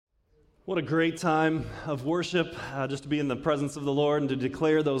What a great time of worship, just to be in the presence of the Lord and to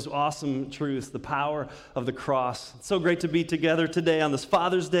declare those awesome truths, the power of the cross. It's so great to be together today on this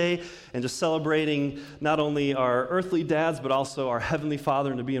Father's Day and just celebrating not only our earthly dads, but also our Heavenly Father,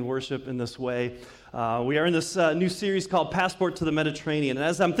 and to be in worship in this way. We are in this new series called Passport to the Mediterranean. And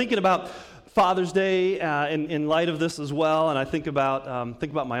as I'm thinking about Father's Day in light of this as well, and I think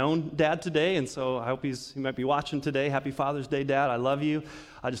about my own dad today, and so I hope he might be watching today. Happy Father's Day, Dad. I love you.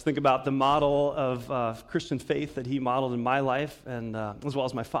 I just think about the model of Christian faith that he modeled in my life, and as well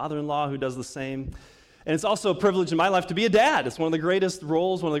as my father-in-law who does the same. And it's also a privilege in my life to be a dad. It's one of the greatest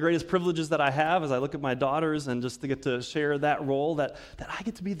roles, one of the greatest privileges that I have as I look at my daughters, and just to get to share that role, that I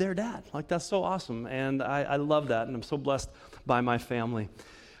get to be their dad. Like, that's so awesome, and I love that, and I'm so blessed by my family.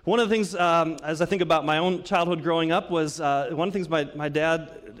 One of the things, as I think about my own childhood growing up, was one of the things my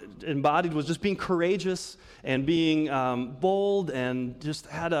dad embodied was just being courageous and being bold, and just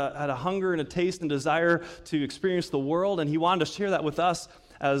had a hunger and a taste and desire to experience the world, and he wanted to share that with us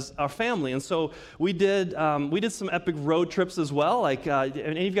as our family. And so we did some epic road trips as well. Like, any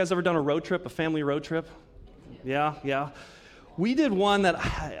of you guys ever done a road trip, a family road trip? Yeah. We did one that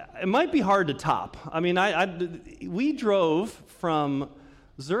it might be hard to top. I mean, we drove from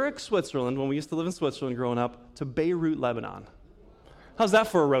Zurich, Switzerland, when we used to live in Switzerland growing up, to Beirut, Lebanon. How's that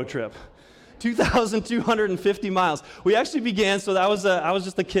for a road trip? 2,250 miles. We actually began, so I was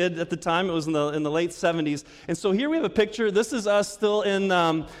just a kid at the time. It was in the late 70s. And so here we have a picture. This is us still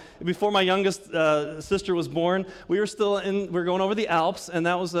in, before my youngest sister was born. We were going over the Alps, and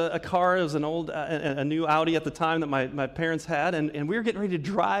that was a car. It was an old, a new Audi at the time that my parents had, and we were getting ready to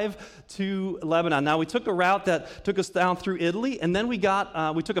drive to Lebanon. Now, we took a route that took us down through Italy, and then we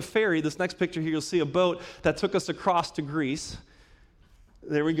took a ferry. This next picture here, you'll see a boat that took us across to Greece.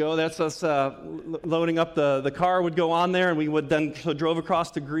 There we go. That's us loading up the car would go on there, and we would then drove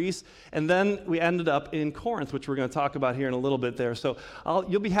across to Greece, and then we ended up in Corinth, which we're going to talk about here in a little bit there. So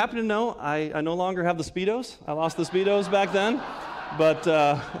you'll be happy to know I no longer have the Speedos. I lost the Speedos back then, but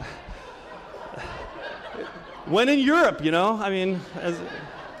when in Europe, I mean,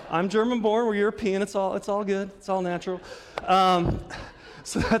 I'm German-born, we're European. It's all good. It's all natural.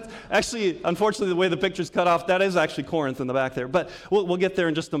 So that's actually, unfortunately, the way the picture's cut off, that is actually Corinth in the back there. But we'll get there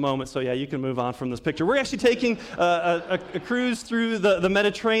in just a moment. So yeah, you can move on from this picture. We're actually taking a cruise through the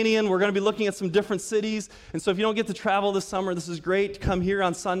Mediterranean. We're going to be looking at some different cities. And so if you don't get to travel this summer, this is great. Come here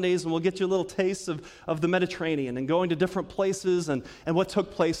on Sundays, and we'll get you a little taste of the Mediterranean and going to different places and what took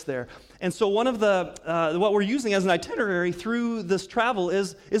place there. And so one of what we're using as an itinerary through this travel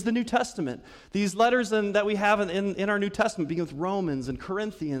is the New Testament. These letters that we have in our New Testament, beginning with Romans and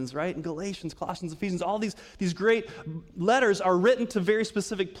Corinthians, right, and Galatians, Colossians, Ephesians, all these great letters are written to very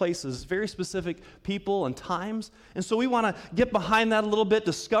specific places, very specific people and times. And so we want to get behind that a little bit,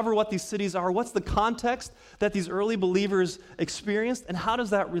 discover what these cities are, what's the context that these early believers experienced, and how does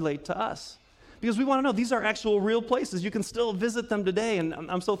that relate to us? Because we want to know these are actual real places. You can still visit them today, and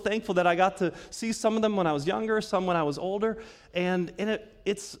I'm so thankful that I got to see some of them when I was younger, some when I was older, and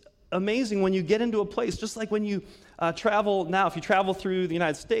it's amazing when you get into a place, just like when you travel now, if you travel through the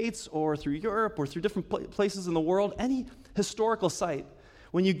United States or through Europe or through different places in the world, any historical site,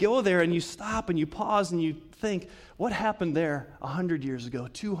 when you go there and you stop and you pause and you think, what happened there 100 years ago,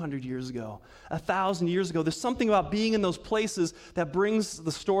 200 years ago, 1,000 years ago? There's something about being in those places that brings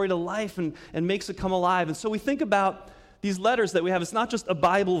the story to life and makes it come alive. And so we think about these letters that we have. It's not just a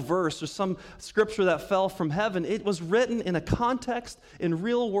Bible verse or some scripture that fell from heaven. It was written in a context, in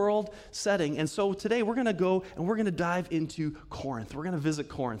real-world setting. And so today we're going to go and we're going to dive into Corinth. We're going to visit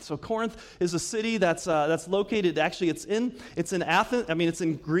Corinth. So Corinth is a city that's located, actually it's in Athens. I mean, it's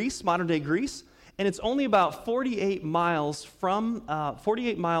in Greece, modern-day Greece. And it's only about 48 miles from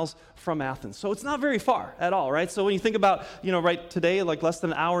Athens. So it's not very far at all, right? So when you think about, right today, like less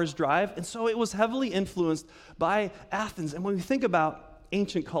than an hour's drive. And so it was heavily influenced by Athens. And when we think about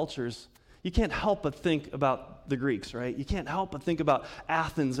ancient cultures, you can't help but think about the Greeks, right? You can't help but think about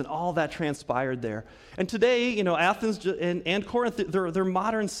Athens and all that transpired there. And today, Athens and Corinth, they're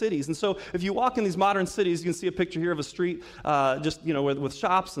modern cities. And so if you walk in these modern cities, you can see a picture here of a street, with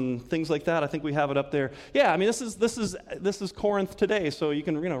shops and things like that. I think we have it up there. Yeah, I mean, this is Corinth today. So you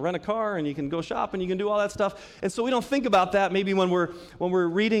can rent a car and you can go shop and you can do all that stuff. And so we don't think about that maybe when we're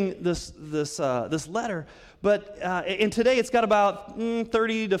reading this letter. But and today it's got about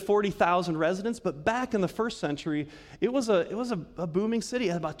 30 to 40,000 residents. But back in the first century, it was a booming city.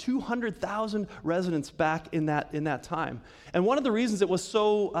 It had about 200,000 residents back in that time. And one of the reasons it was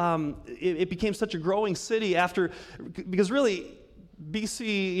so it became such a growing city because really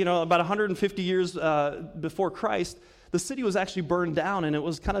BC, about 150 years before Christ, the city was actually burned down, and it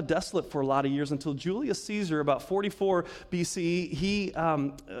was kind of desolate for a lot of years until Julius Caesar, about 44 BC,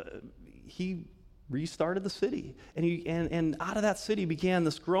 he restarted the city. And out of that city began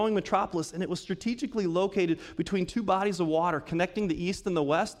this growing metropolis, and it was strategically located between two bodies of water connecting the east and the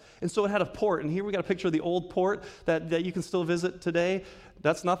west. And so it had a port. And here we got a picture of the old port that you can still visit today.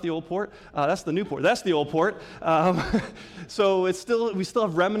 That's not the old port. That's the new port. That's the old port. So we still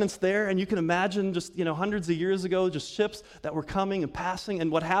have remnants there, and you can imagine just hundreds of years ago, just ships that were coming and passing.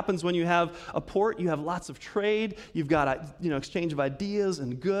 And what happens when you have a port? You have lots of trade. You've got exchange of ideas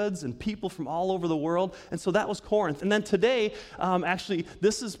and goods and people from all over the world. And so that was Corinth. And then today, actually,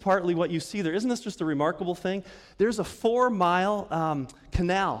 this is partly what you see there. Isn't this just a remarkable thing? There's a 4-mile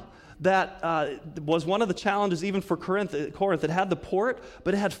canal that was one of the challenges even for Corinth. It had the port,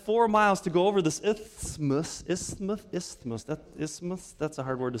 but it had 4 miles to go over this isthmus, that's a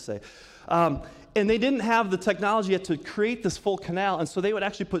hard word to say. And they didn't have the technology yet to create this full canal, and so they would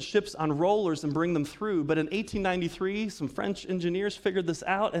actually put ships on rollers and bring them through. But in 1893, some French engineers figured this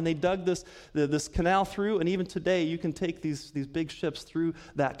out, and they dug this canal through, and even today you can take these big ships through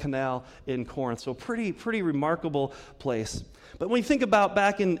that canal in Corinth. So pretty remarkable place. But when you think about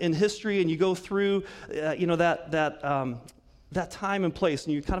back in history and you go through, that time and place,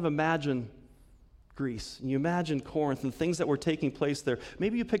 and you kind of imagine Greece, and you imagine Corinth and things that were taking place there.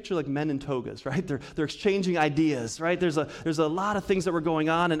 Maybe you picture like men in togas, right? They're exchanging ideas, right? There's a lot of things that were going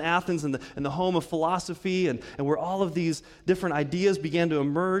on in Athens and the home of philosophy, and where all of these different ideas began to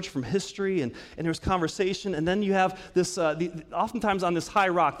emerge from history, and there was conversation. And then you have this, oftentimes on this high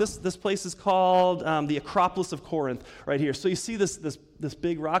rock. This place is called the Acropolis of Corinth, right here. So you see this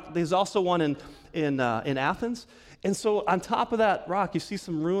big rock. There's also one in Athens. And so on top of that rock, you see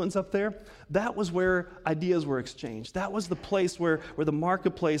some ruins up there. That was where ideas were exchanged. That was the place where the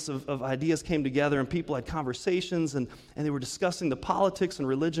marketplace of ideas came together, and people had conversations, and they were discussing the politics and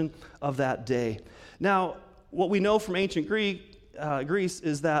religion of that day. Now, what we know from ancient Greece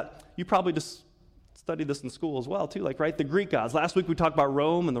is that you probably just studied this in school as well, too, right? The Greek gods. Last week we talked about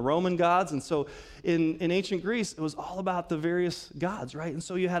Rome and the Roman gods, and so in ancient Greece, it was all about the various gods, right? And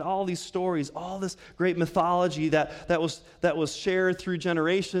so you had all these stories, all this great mythology that was shared through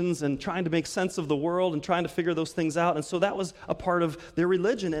generations, and trying to make sense of the world and trying to figure those things out. And so that was a part of their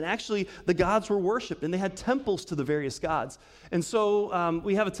religion. And actually, the gods were worshipped, and they had temples to the various gods. And so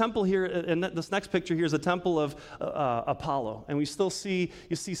we have a temple here, and this next picture here is a temple of Apollo. And you see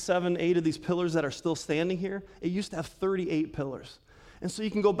 7, 8 of these pillars that are still standing here. It used to have 38 pillars. And so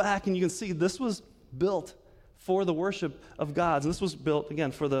you can go back and you can see this was built for the worship of gods. And this was built,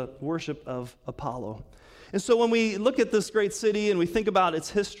 again, for the worship of Apollo. And so when we look at this great city and we think about its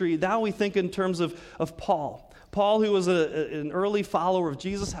history, now we think in terms of Paul. Paul, who was an early follower of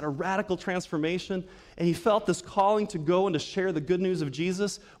Jesus, had a radical transformation, and he felt this calling to go and to share the good news of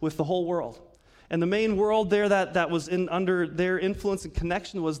Jesus with the whole world. And the main world there that was under their influence and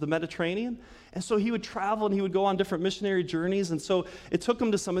connection was the Mediterranean. And so he would travel and he would go on different missionary journeys. And so it took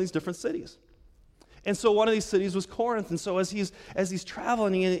him to some of these different cities. And so one of these cities was Corinth. And so as he's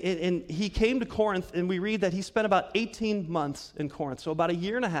traveling, and he came to Corinth, and we read that he spent about 18 months in Corinth. So about a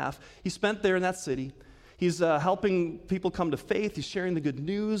year and a half he spent there in that city. He's helping people come to faith. He's sharing the good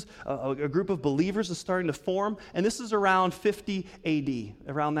news. A group of believers is starting to form. And this is around 50 AD,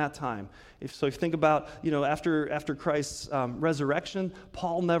 around that time. If you think about, after Christ's resurrection,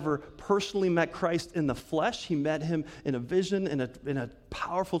 Paul never personally met Christ in the flesh. He met him in a vision, in a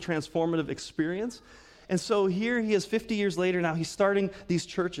powerful, transformative experience. And so here he is 50 years later now. He's starting these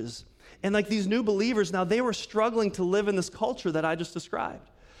churches. And like these new believers now, they were struggling to live in this culture that I just described.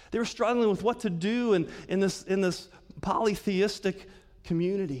 They were struggling with what to do in this polytheistic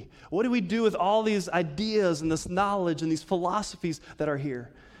community. What do we do with all these ideas and this knowledge and these philosophies that are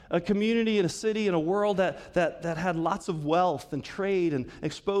here? A community and a city and a world that had lots of wealth and trade and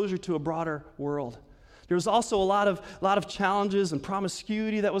exposure to a broader world. There was also a lot of challenges and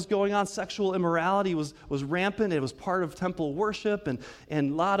promiscuity that was going on. Sexual immorality was rampant. It was part of temple worship, and a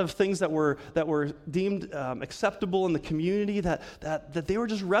lot of things that were deemed acceptable in the community that they were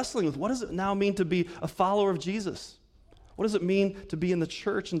just wrestling with. What does it now mean to be a follower of Jesus? What does it mean to be in the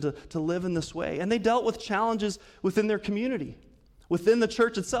church and to live in this way? And they dealt with challenges within their community. Within the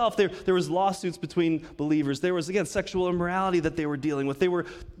church itself, there was lawsuits between believers. There was, again, sexual immorality that they were dealing with. They were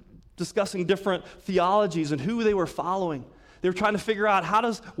discussing different theologies and who they were following. They were trying to figure out, how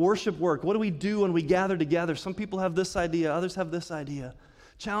does worship work? What do we do when we gather together? Some people have this idea, others have this idea.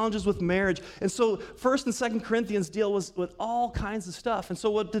 Challenges with marriage. And so 1st and 2nd Corinthians deal with all kinds of stuff. And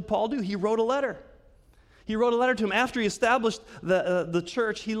so what did Paul do? He wrote a letter. He wrote a letter to him. After he established the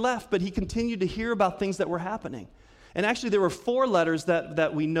church, he left, but he continued to hear about things that were happening. And actually, there were 4 letters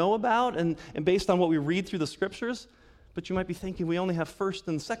that we know about, and based on what we read through the scriptures. But you might be thinking we only have 1st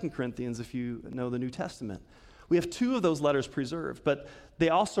and 2nd Corinthians if you know the New Testament. We have 2 of those letters preserved, but they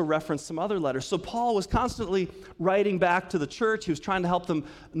also reference some other letters. So Paul was constantly writing back to the church. He was trying to help them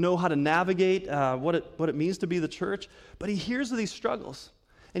know how to navigate what it means to be the church. But he hears of these struggles,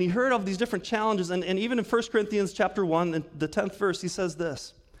 and he heard of these different challenges. And even in 1 Corinthians chapter 1, in the 10th verse, he says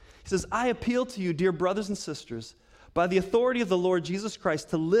this. He says, I appeal to you, dear brothers and sisters, by the authority of the Lord Jesus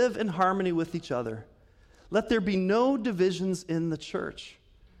Christ, to live in harmony with each other. Let there be no divisions in the church.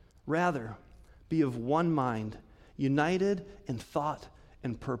 Rather, be of one mind, united in thought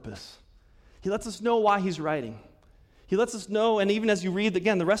and purpose. He lets us know why he's writing. He lets us know, and even as you read,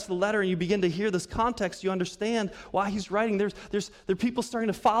 again, the rest of the letter and you begin to hear this context, you understand why he's writing. There are people starting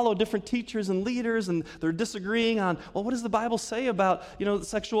to follow different teachers and leaders, and they're disagreeing on, well, what does the Bible say about,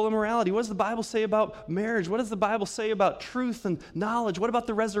 sexual immorality? What does the Bible say about marriage? What does the Bible say about truth and knowledge? What about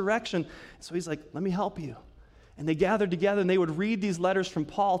the resurrection? So he's like, let me help you. And they gathered together, and they would read these letters from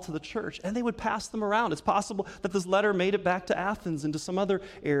Paul to the church, and they would pass them around. It's possible that this letter made it back to Athens and to some other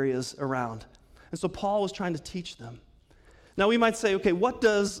areas around. And so Paul was trying to teach them. Now we might say, okay, what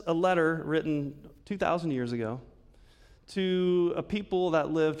does a letter written 2,000 years ago to a people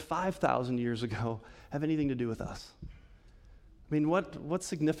that lived 5,000 years ago have anything to do with us? I mean, what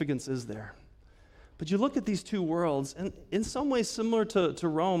significance is there? But you look at these 2 worlds, and in some ways similar to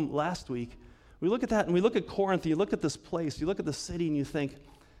Rome last week, we look at that, and we look at Corinth, you look at this place, you look at the city, and you think,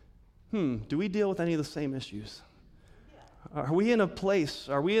 do we deal with any of the same issues? Are we in a place,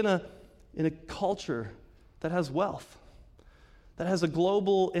 are we in a culture that has wealth, that has a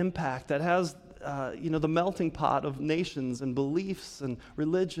global impact, that has, the melting pot of nations and beliefs and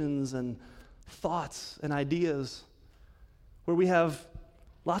religions and thoughts and ideas, where we have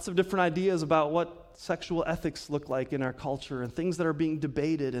lots of different ideas about what sexual ethics look like in our culture and things that are being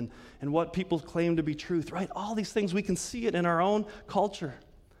debated and what people claim to be truth, right? All these things, we can see it in our own culture.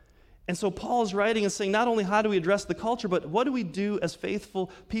 And so Paul is writing and saying, not only how do we address the culture, but what do we do as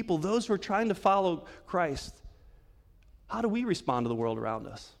faithful people, those who are trying to follow Christ? How do we respond to the world around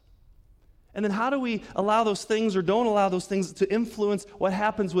us? And then how do we allow those things or don't allow those things to influence what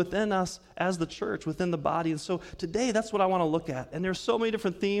happens within us as the church, within the body? And so today, that's what I want to look at. And there's so many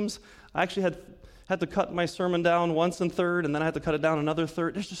different themes. I actually had to cut my sermon down once and third, and then I had to cut it down another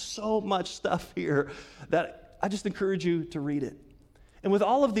third. There's just so much stuff here that I just encourage you to read it. And with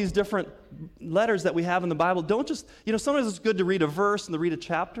all of these different letters that we have in the Bible, don't just, sometimes it's good to read a verse and to read a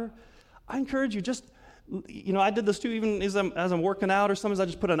chapter. I encourage you just, I did this too, even as I'm working out, or sometimes I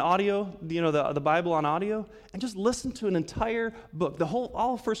just put an audio, the Bible on audio, and just listen to an entire book,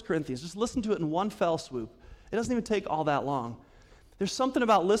 all of 1 Corinthians. Just listen to it in one fell swoop. It doesn't even take all that long. There's something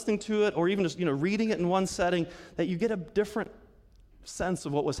about listening to it, or even just, reading it in one setting, that you get a different sense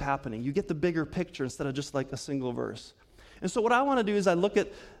of what was happening. You get the bigger picture instead of just like a single verse. And so what I want to do is I look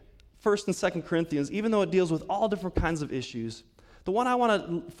at 1st and 2nd Corinthians, even though it deals with all different kinds of issues. The one I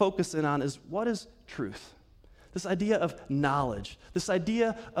want to focus in on is, what is truth? This idea of knowledge, this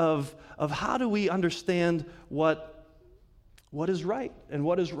idea of how do we understand what is right and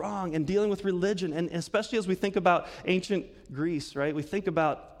what is wrong, and dealing with religion, and especially as we think about ancient Greece, right? We think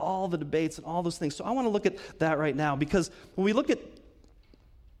about all the debates and all those things. So I want to look at that right now, because when we look at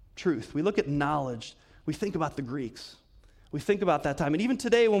truth, we look at knowledge, we think about the Greeks. We think about that time. And even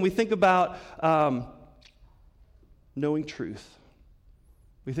today, when we think about knowing truth,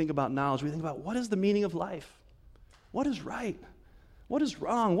 we think about knowledge, we think about what is the meaning of life? What is right? What is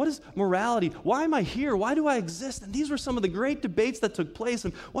wrong? What is morality? Why am I here? Why do I exist? And these were some of the great debates that took place.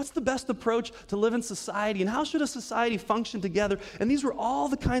 And what's the best approach to live in society? And how should a society function together? And these were all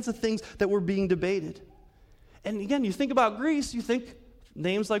the kinds of things that were being debated. And again, you think about Greece, you think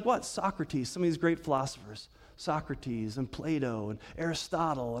names like what? Socrates, some of these great philosophers. Socrates and Plato and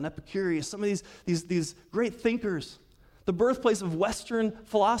Aristotle and Epicurus, some of these great thinkers. The birthplace of Western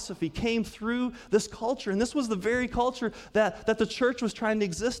philosophy came through this culture, and this was the very culture that the church was trying to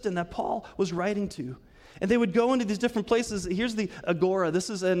exist in, that Paul was writing to. And they would go into these different places. Here's the Agora. This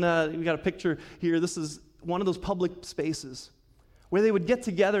is we got a picture here. This is one of those public spaces where they would get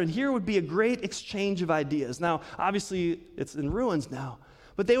together, and here would be a great exchange of ideas. Now, obviously, it's in ruins now,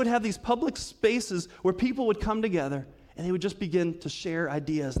 but they would have these public spaces where people would come together, and they would just begin to share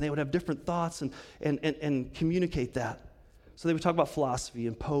ideas, and they would have different thoughts and communicate that. So they would talk about philosophy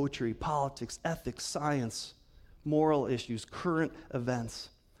and poetry, politics, ethics, science, moral issues, current events.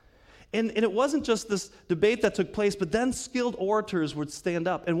 And it wasn't just this debate that took place, but then skilled orators would stand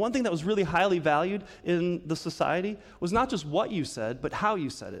up. And one thing that was really highly valued in the society was not just what you said, but how you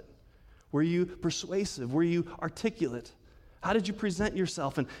said it. Were you persuasive? Were you articulate? How did you present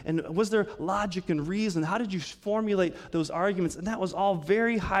yourself? And was there logic and reason? How did you formulate those arguments? And that was all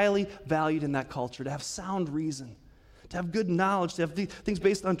very highly valued in that culture, to have sound reason, to have good knowledge, to have things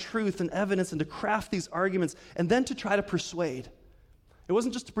based on truth and evidence, and to craft these arguments, and then to try to persuade. It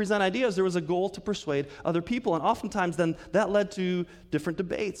wasn't just to present ideas. There was a goal to persuade other people, and oftentimes then that led to different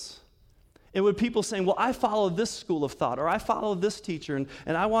debates. It would people saying, well, I follow this school of thought, or I follow this teacher,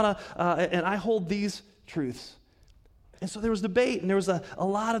 and I want to, and I hold these truths. And so there was debate, and there was a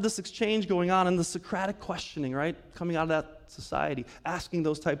lot of this exchange going on, and the Socratic questioning, right, coming out of that society, asking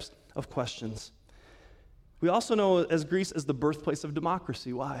those types of questions. We also know as Greece as the birthplace of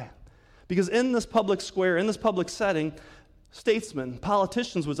democracy. Why? Because in this public square, in this public setting, statesmen,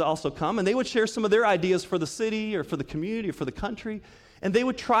 politicians would also come, and they would share some of their ideas for the city or for the community or for the country, and they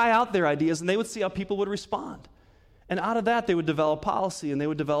would try out their ideas, and they would see how people would respond. And out of that, they would develop policy, and they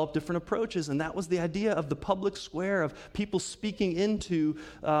would develop different approaches, and that was the idea of the public square, of people speaking into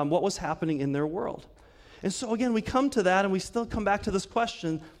what was happening in their world. And so again, we come to that, and we still come back to this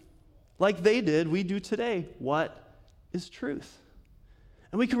question, like they did, we do today. What is truth?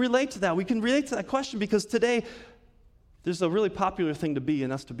 And we can relate to that. We can relate to that question because today, there's a really popular thing to be,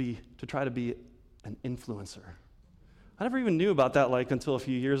 and that's to try to be an influencer. I never even knew about that until a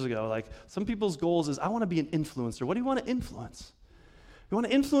few years ago. Some people's goals is, I want to be an influencer. What do you want to influence? You want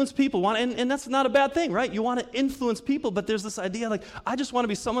to influence people, and that's not a bad thing, right? You want to influence people, but there's this idea I just want to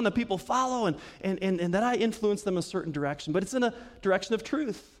be someone that people follow and that I influence them a certain direction, but it's in a direction of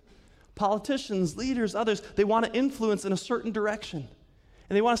truth. Politicians, leaders, others, they want to influence in a certain direction.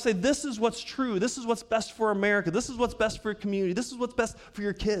 And they want to say, this is what's true. This is what's best for America. This is what's best for your community. This is what's best for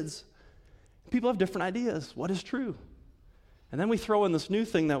your kids. People have different ideas. What is true? And then we throw in this new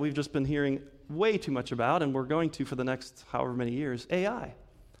thing that we've just been hearing way too much about, and we're going to for the next however many years, AI,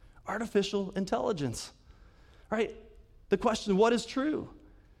 artificial intelligence, right? The question, what is true?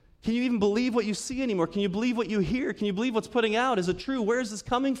 Can you even believe what you see anymore? Can you believe what you hear? Can you believe what's putting out? Is it true? Where is this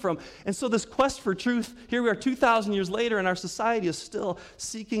coming from? And so this quest for truth, here we are 2,000 years later, and our society is still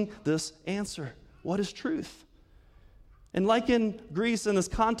seeking this answer. What is truth? And like in Greece, in this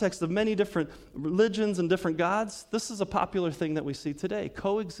context of many different religions and different gods, this is a popular thing that we see today.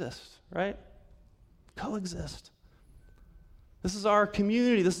 Coexist, right? Coexist. This is our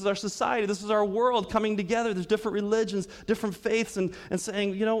community. This is our society. This is our world coming together. There's different religions, different faiths, and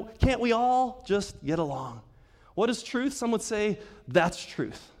saying, can't we all just get along? What is truth? Some would say, that's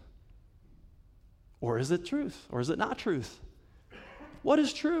truth. Or is it truth? Or is it not truth? What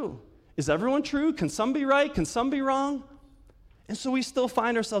is true? Is everyone true? Can some be right? Can some be wrong? And so we still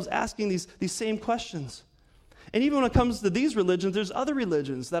find ourselves asking these same questions. And even when it comes to these religions, there's other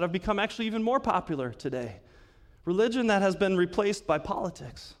religions that have become actually even more popular today. Religion that has been replaced by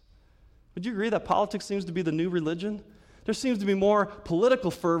politics. Would you agree that politics seems to be the new religion? There seems to be more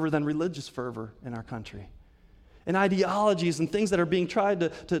political fervor than religious fervor in our country. And ideologies and things that are being tried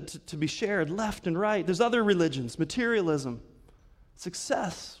to be shared left and right. There's other religions, materialism,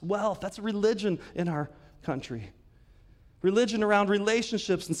 success, wealth. That's a religion in our country. Religion around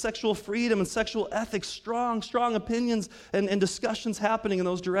relationships and sexual freedom and sexual ethics, strong opinions and discussions happening in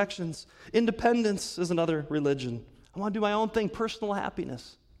those directions. Independence is another religion. I want to do my own thing, personal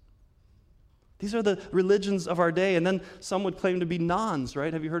happiness. These are the religions of our day. And then some would claim to be nones,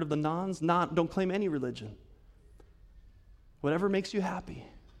 right? Have you heard of the nones? Don't claim any religion. Whatever makes you happy.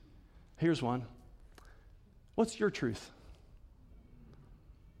 Here's one. What's your truth?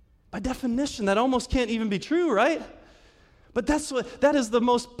 By definition, that almost can't even be true, right? But that is the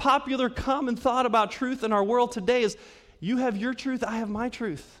most popular common thought about truth in our world today is, you have your truth, I have my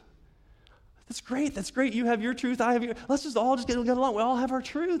truth. That's great. You have your truth, I have your, let's just all get along. We all have our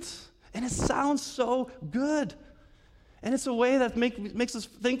truths. And it sounds so good. And it's a way that makes us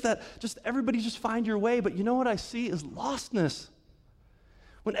think that just everybody just find your way. But you know what I see is lostness.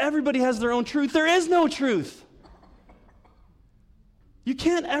 When everybody has their own truth, there is no truth. You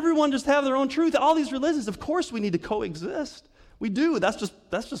can't everyone just have their own truth. All these religions, of course we need to coexist. We do. That's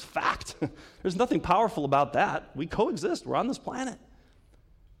just fact. There's nothing powerful about that. We coexist. We're on this planet.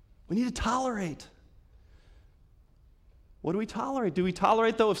 We need to tolerate. What do we tolerate? Do we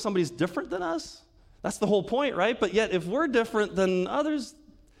tolerate, though, if somebody's different than us? That's the whole point, right? But yet, if we're different than others,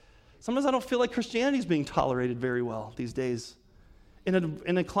 sometimes I don't feel like Christianity is being tolerated very well these days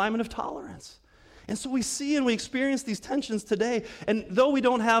in a climate of tolerance. And so we see and we experience these tensions today. And though we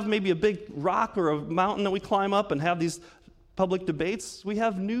don't have maybe a big rock or a mountain that we climb up and have these public debates, we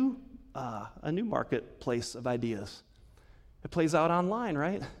have a new marketplace of ideas. It plays out online,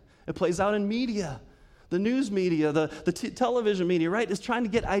 right? It plays out in media. The news media, the television media, right, is trying to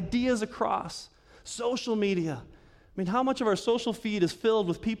get ideas across. Social media. I mean, how much of our social feed is filled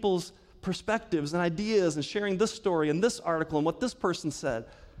with people's perspectives and ideas and sharing this story and this article and what this person said?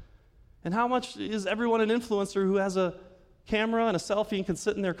 And how much is everyone an influencer who has a camera and a selfie and can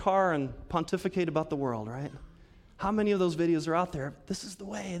sit in their car and pontificate about the world, right? How many of those videos are out there? This is the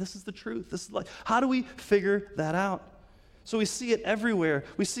way, this is the truth, this is like, how do we figure that out? So we see it everywhere.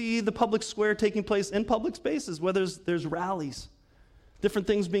 We see the public square taking place in public spaces where there's rallies, different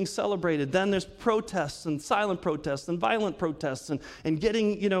things being celebrated. Then there's protests and silent protests and violent protests and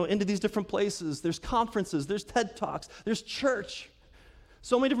getting, into these different places. There's conferences, there's TED Talks, there's church.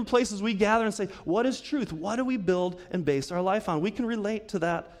 So many different places we gather and say, what is truth? What do we build and base our life on? We can relate to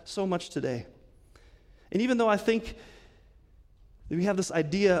that so much today. And even though I think that we have this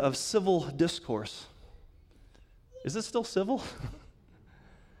idea of civil discourse, is it still civil?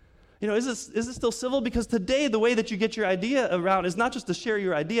 Is it still civil? Because today, the way that you get your idea around is not just to share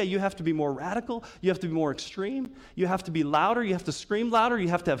your idea. You have to be more radical. You have to be more extreme. You have to be louder. You have to scream louder. You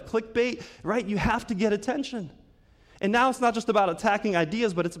have to have clickbait, right? You have to get attention. And now it's not just about attacking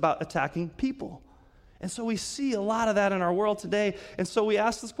ideas, but it's about attacking people. And so we see a lot of that in our world today. And so we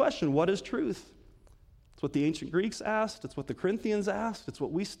ask this question, what is truth? It's what the ancient Greeks asked. It's what the Corinthians asked. It's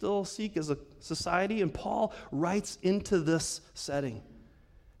what we still seek as a society. And Paul writes into this setting.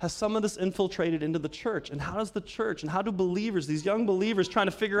 Has some of this infiltrated into the church? And how does the church and how do believers, these young believers trying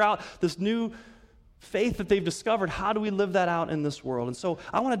to figure out this new faith that they've discovered, how do we live that out in this world? And so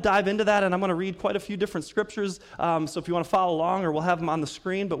I want to dive into that, and I'm going to read quite a few different scriptures. So if you want to follow along, or we'll have them on the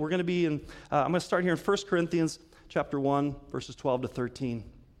screen, but we're going to be in, I'm going to start here in 1 Corinthians chapter 1, verses 12 to 13.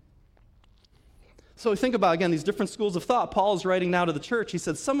 So we think about, again, these different schools of thought. Paul is writing now to the church. He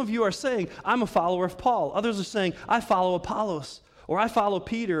said, some of you are saying, I'm a follower of Paul. Others are saying, I follow Apollos, or I follow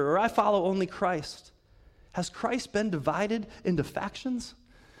Peter, or I follow only Christ. Has Christ been divided into factions?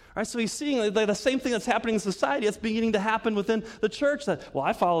 All right, so he's seeing the same thing that's happening in society. It's beginning to happen within the church that, well,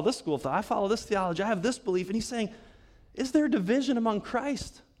 I follow this school of thought, I follow this theology, I have this belief. And he's saying, is there a division among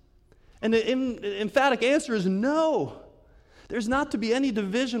Christ? And the emphatic answer is no. There's not to be any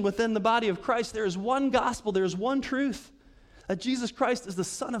division within the body of Christ. There is one gospel, there is one truth, that Jesus Christ is the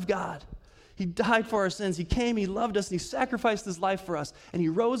Son of God. He died for our sins. He came, he loved us, and he sacrificed his life for us. And he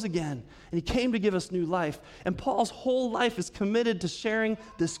rose again, and he came to give us new life. And Paul's whole life is committed to sharing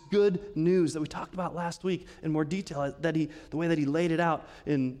this good news that we talked about last week in more detail, the way that he laid it out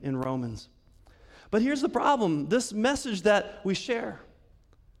in Romans. But here's the problem. This message that we share,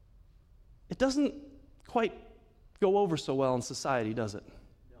 it doesn't quite go over so well in society, does it?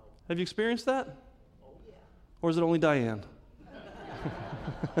 No. Have you experienced that? Oh, yeah. Or is it only Diane?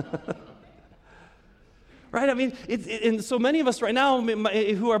 Right? I mean, and so many of us right now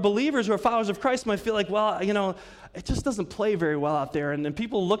who are believers, who are followers of Christ, might feel like, well, it just doesn't play very well out there. And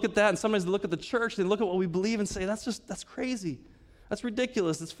people look at that, and sometimes they look at the church, they look at what we believe and say, that's crazy. That's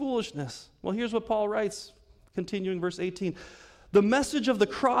ridiculous. It's foolishness. Well, here's what Paul writes, continuing verse 18. The message of the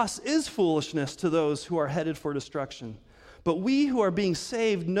cross is foolishness to those who are headed for destruction. But we who are being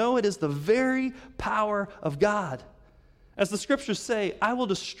saved know it is the very power of God. As the scriptures say, I will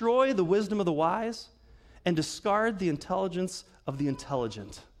destroy the wisdom of the wise and discard the intelligence of the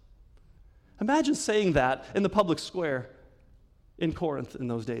intelligent. Imagine saying that in the public square in Corinth in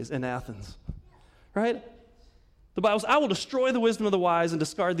those days, in Athens, right? The Bible says, I will destroy the wisdom of the wise and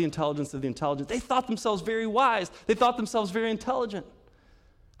discard the intelligence of the intelligent. They thought themselves very wise. They thought themselves very intelligent.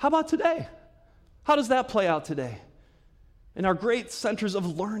 How about today? How does that play out today? In our great centers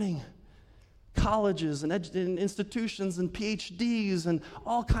of learning, colleges and institutions and PhDs and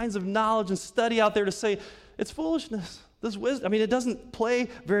all kinds of knowledge and study out there to say, it's foolishness. This wisdom, it doesn't play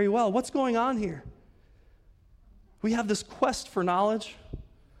very well. What's going on here? We have this quest for knowledge.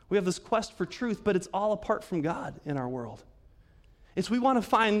 We have this quest for truth, but it's all apart from God in our world. We want to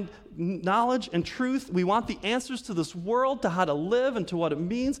find knowledge and truth. We want the answers to this world, to how to live and to what it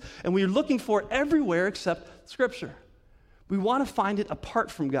means, and we're looking for it everywhere except Scripture. We want to find it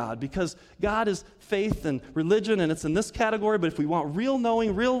apart from God because God is faith and religion, and it's in this category, but if we want real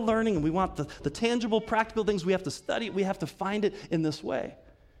knowing, real learning, and we want the tangible, practical things, we have to study it, we have to find it in this way.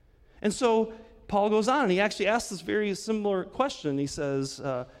 And so Paul goes on, and he actually asks this very similar question. He says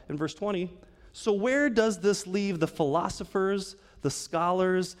in verse 20, so where does this leave the philosophers, the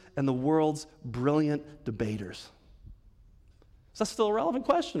scholars, and the world's brilliant debaters? So that's still a relevant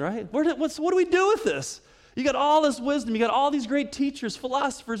question, right? What do we do with this? You got all this wisdom, you got all these great teachers,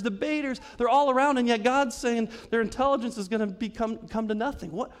 philosophers, debaters, they're all around, and yet God's saying their intelligence is going to come to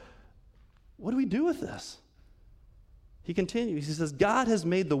nothing. What do we do with this? He continues. He says, God has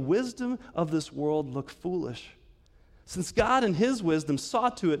made the wisdom of this world look foolish. Since God in his wisdom saw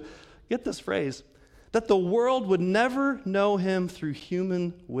to it, get this phrase, that the world would never know him through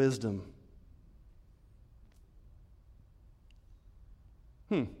human wisdom.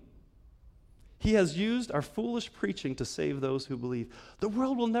 He has used our foolish preaching to save those who believe. The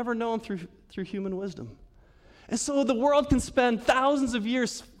world will never know him through human wisdom. And so the world can spend thousands of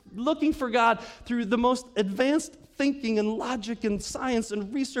years looking for God through the most advanced thinking and logic and science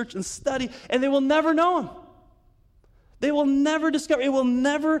and research and study, and they will never know him. They will never discover, it will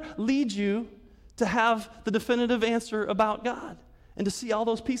never lead you to have the definitive answer about God and to see all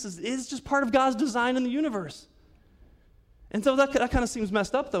those pieces. It's just part of God's design in the universe. And so that kind of seems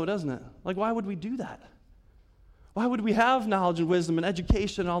messed up, though, doesn't it? Like, why would we do that? Why would we have knowledge and wisdom and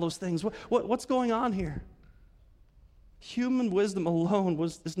education and all those things? What's going on here? Human wisdom alone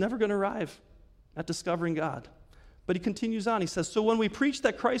is never going to arrive at discovering God. But he continues on. He says, so when we preach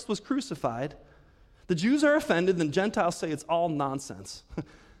that Christ was crucified, the Jews are offended, and Gentiles say it's all nonsense.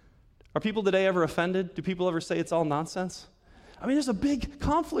 Are people today ever offended? Do people ever say it's all nonsense? I mean, there's a big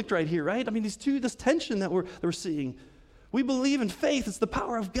conflict right here, right? I mean, this tension that we're seeing. We believe in faith. It's the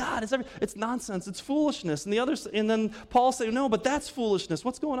power of God. It's nonsense. It's foolishness. And then Paul saying, no, but that's foolishness.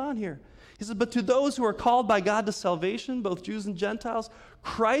 What's going on here? He says, but to those who are called by God to salvation, both Jews and Gentiles,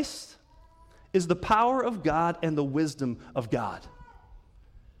 Christ is the power of God and the wisdom of God.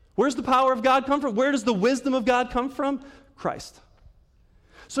 Where's the power of God come from? Where does the wisdom of God come from? Christ.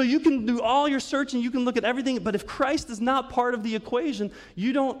 So you can do all your searching, you can look at everything, but if Christ is not part of the equation,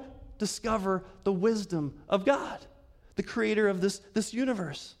 you don't discover the wisdom of God, the creator of this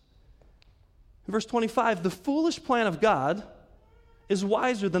universe. In verse 25, the foolish plan of God is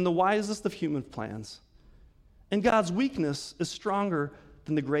wiser than the wisest of human plans, and God's weakness is stronger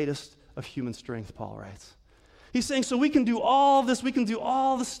than the greatest of human strength, Paul writes. He's saying, so we can do all this, we can do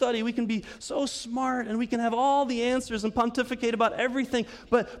all the study, we can be so smart, and we can have all the answers and pontificate about everything,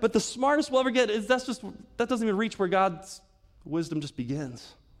 but the smartest we'll ever get, that doesn't even reach where God's wisdom just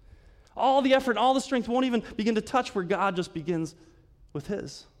begins. All the effort, all the strength won't even begin to touch where God just begins with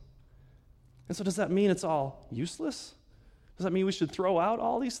his. And so does that mean it's all useless? Does that mean we should throw out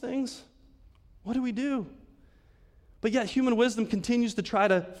all these things? What do we do? But yet human wisdom continues to try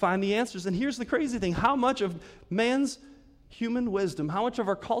to find the answers. And here's the crazy thing. How much of man's human wisdom, how much of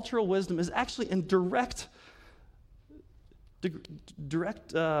our cultural wisdom is actually in direct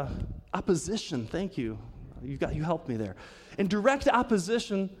opposition, thank you. You helped me there. In direct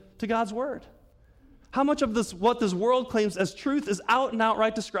opposition to God's word. How much of what this world claims as truth is out and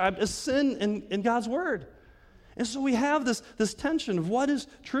outright described as sin in God's word? And so we have this tension of what is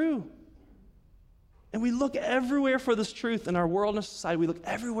true. And we look everywhere for this truth in our world and society. We look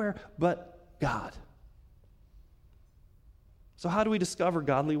everywhere but God. So how do we discover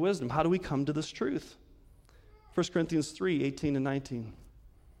godly wisdom? How do we come to this truth? 1 Corinthians 3, 18 and 19.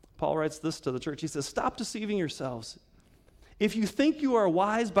 Paul writes this to the church. He says, stop deceiving yourselves. If you think you are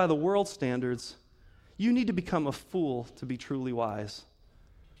wise by the world's standards, you need to become a fool to be truly wise.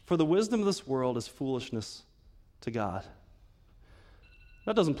 For the wisdom of this world is foolishness to God.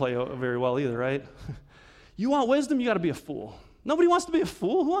 That doesn't play very well either, right? You want wisdom, you got to be a fool. Nobody wants to be a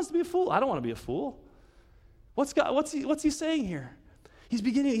fool. Who wants to be a fool? I don't want to be a fool. What's he saying here?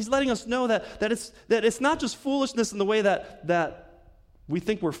 He's letting us know that it's not just foolishness in the way that we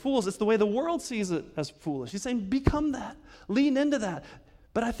think we're fools. It's the way the world sees it as foolish. He's saying, become that. Lean into that.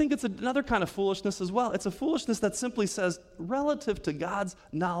 But I think it's another kind of foolishness as well. It's a foolishness that simply says, relative to God's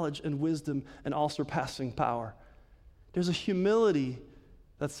knowledge and wisdom and all-surpassing power, there's a humility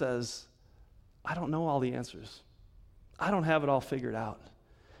that says, I don't know all the answers. I don't have it all figured out.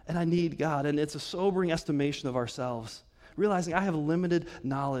 And I need God. And it's a sobering estimation of ourselves, realizing I have limited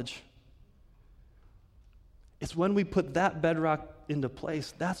knowledge. It's when we put that bedrock into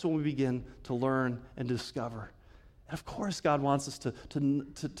place, that's when we begin to learn and discover. And of course, God wants us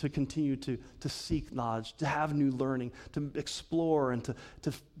to continue to seek knowledge, to have new learning, to explore, and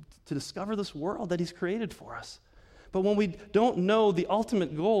to discover this world that he's created for us. But when we don't know the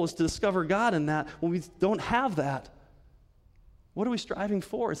ultimate goal is to discover God in that, when we don't have that, what are we striving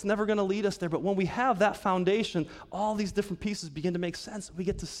for? It's never going to lead us there. But when we have that foundation, all these different pieces begin to make sense. We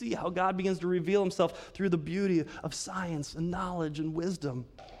get to see how God begins to reveal himself through the beauty of science and knowledge and wisdom.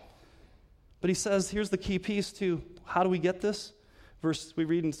 But he says, here's the key piece too. How do we get this? We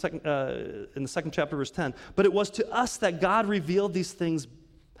read in the second chapter, verse 10. But it was to us that God revealed these things.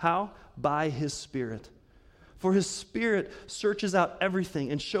 How? By his Spirit. For his Spirit searches out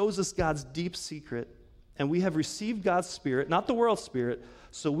everything and shows us God's deep secret. And we have received God's Spirit, not the world's spirit,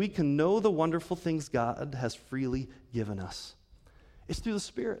 so we can know the wonderful things God has freely given us. It's through the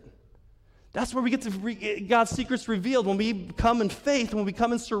Spirit. That's where we get to God's secrets revealed, when we come in faith, when we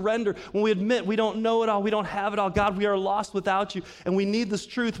come in surrender, when we admit we don't know it all, we don't have it all. God, we are lost without you, and we need this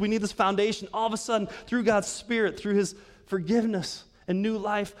truth, we need this foundation. All of a sudden, through God's Spirit, through his forgiveness and new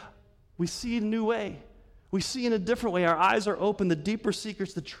life, we see a new way. We see in a different way. Our eyes are open, the deeper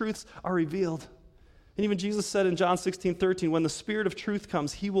secrets, the truths are revealed. And even Jesus said in John 16:13, when the Spirit of truth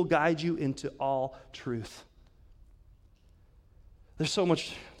comes, he will guide you into all truth. There's so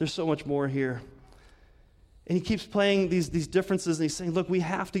much more here. And he keeps playing these differences, and he's saying, look, we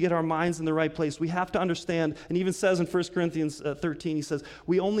have to get our minds in the right place. We have to understand. And he even says in 1 Corinthians 13, he says,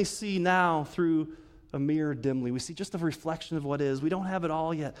 we only see now through a mirror dimly. We see just a reflection of what is. We don't have it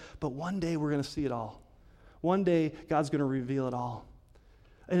all yet, but one day we're going to see it all. One day God's going to reveal it all.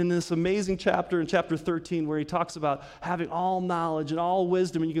 And in this amazing chapter, in chapter 13, where he talks about having all knowledge and all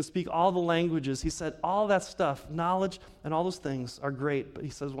wisdom, and you can speak all the languages, he said all that stuff, knowledge and all those things are great, but he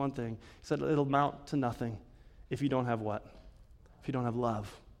says one thing. He said it'll amount to nothing if you don't have what? If you don't have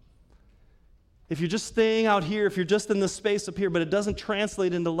love. If you're just staying out here, if you're just in this space up here, but it doesn't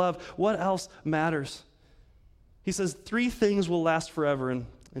translate into love, what else matters? He says 3 things will last forever in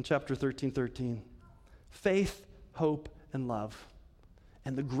chapter 13:13. Faith, hope, and love.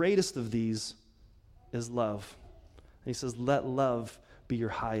 And the greatest of these is love. And he says, let love be your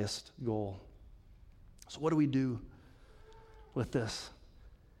highest goal. So what do we do with this?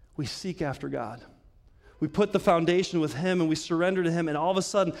 We seek after God. We put the foundation with him and we surrender to him, and all of a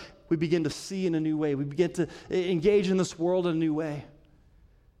sudden we begin to see in a new way. We begin to engage in this world in a new way.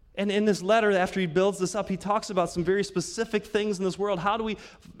 And in this letter, after he builds this up, he talks about some very specific things in this world. How do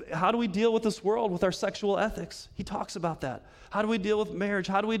we deal with this world, with our sexual ethics? He talks about that. How do we deal with marriage?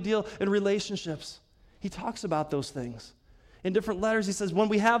 How do we deal in relationships? He talks about those things. In different letters, he says, when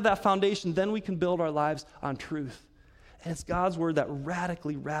we have that foundation, then we can build our lives on truth. And it's God's word that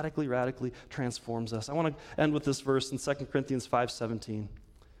radically, radically, radically transforms us. I want to end with this verse in 2 Corinthians 5:17.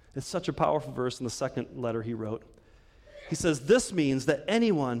 It's such a powerful verse in the second letter he wrote. He says, this means that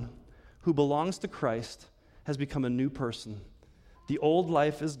anyone who belongs to Christ has become a new person. The old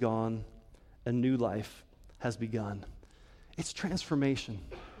life is gone, a new life has begun. It's transformation.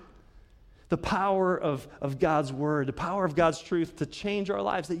 The power of God's word, the power of God's truth to change our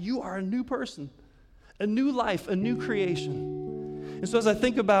lives, that you are a new person, a new life, a new creation. And so as I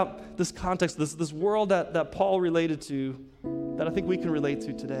think about this context, this world that Paul related to, that I think we can relate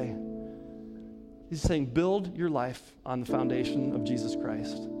to today, he's saying, build your life on the foundation of Jesus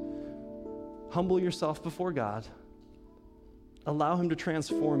Christ. Humble yourself before God. Allow him to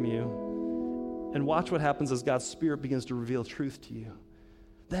transform you. And watch what happens as God's Spirit begins to reveal truth to you.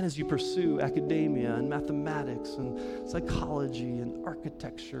 Then as you pursue academia and mathematics and psychology and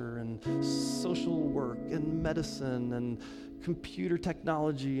architecture and social work and medicine and computer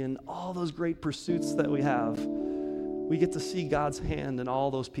technology and all those great pursuits that we have, we get to see God's hand in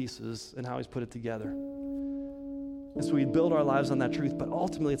all those pieces and how he's put it together. And so we build our lives on that truth, but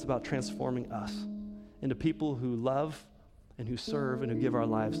ultimately it's about transforming us into people who love and who serve and who give our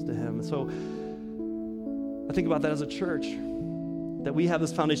lives to him. And so I think about that as a church, that we have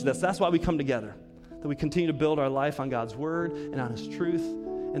this foundation. That's why we come together, that we continue to build our life on God's word and on his truth,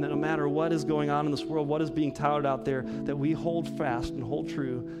 and that no matter what is going on in this world, what is being touted out there, that we hold fast and hold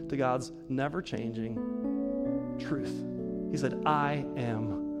true to God's never-changing truth. He said, I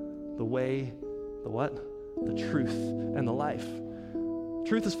am the way, the what? The truth and the life.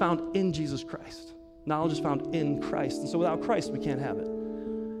 Truth is found in Jesus Christ. Knowledge is found in Christ. And so without Christ, we can't have it.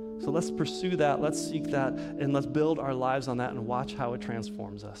 So let's pursue that, let's seek that, and let's build our lives on that and watch how it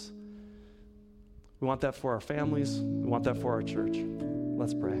transforms us. We want that for our families. We want that for our church.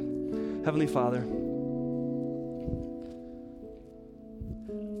 Let's pray. Heavenly Father,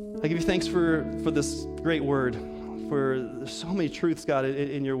 I give you thanks for this great word, for there's so many truths, God,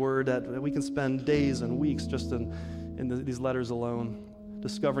 in your word that we can spend days and weeks just in these letters alone,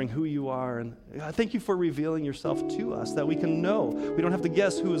 discovering who you are. And I thank you for revealing yourself to us, that we can know. We don't have to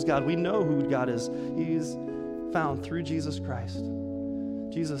guess who is God. We know who God is. He's found through Jesus Christ.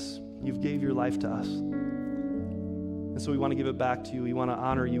 Jesus, you've gave your life to us. And so we want to give it back to you. We want to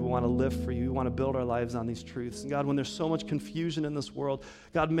honor you. We want to live for you. We want to build our lives on these truths. And God, when there's so much confusion in this world,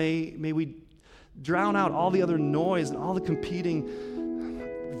 God, may we drown out all the other noise and all the competing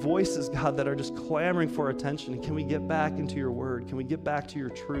voices, God, that are just clamoring for attention. And can we get back into your word? Can we get back to your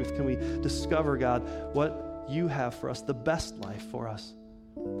truth? Can we discover, God, what you have for us, the best life for us?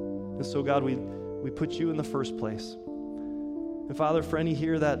 And so, God, we put you in the first place. And Father, for any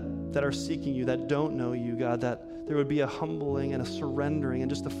here that are seeking you, that don't know you, God, that there would be a humbling and a surrendering and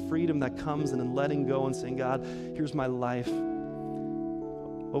just a freedom that comes in letting go and saying, God, here's my life.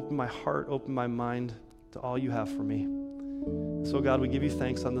 Open my heart, open my mind to all you have for me. So God, we give you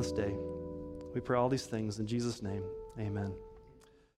thanks on this day. We pray all these things in Jesus' name. Amen.